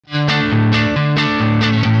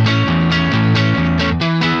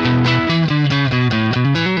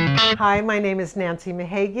Hi, my name is Nancy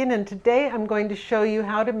Mehagian, and today I'm going to show you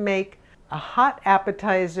how to make a hot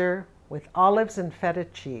appetizer with olives and feta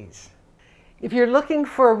cheese. If you're looking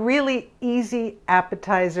for a really easy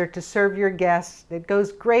appetizer to serve your guests, it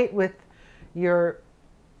goes great with your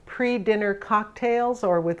pre-dinner cocktails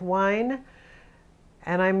or with wine.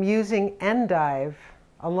 And I'm using endive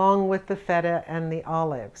along with the feta and the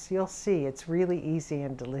olives. You'll see it's really easy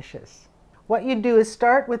and delicious. What you do is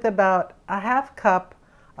start with about a half cup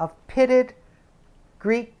of pitted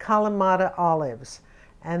Greek Kalamata olives,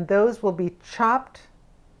 and those will be chopped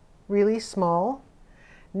really small.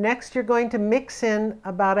 Next, you're going to mix in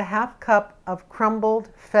about a half cup of crumbled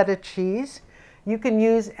feta cheese. You can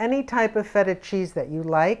use any type of feta cheese that you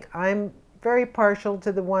like. I'm very partial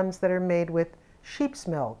to the ones that are made with sheep's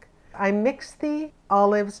milk. I mix the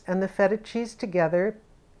olives and the feta cheese together.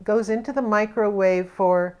 It goes into the microwave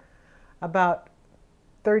for about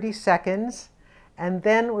 30 seconds. And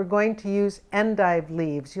then we're going to use endive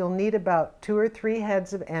leaves. You'll need about 2 or 3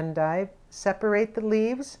 heads of endive. Separate the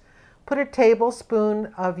leaves. Put a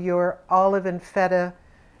tablespoon of your olive and feta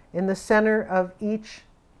in the center of each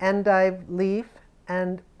endive leaf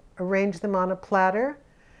and arrange them on a platter.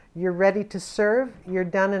 You're ready to serve. You're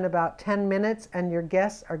done in about 10 minutes and your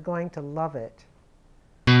guests are going to love it.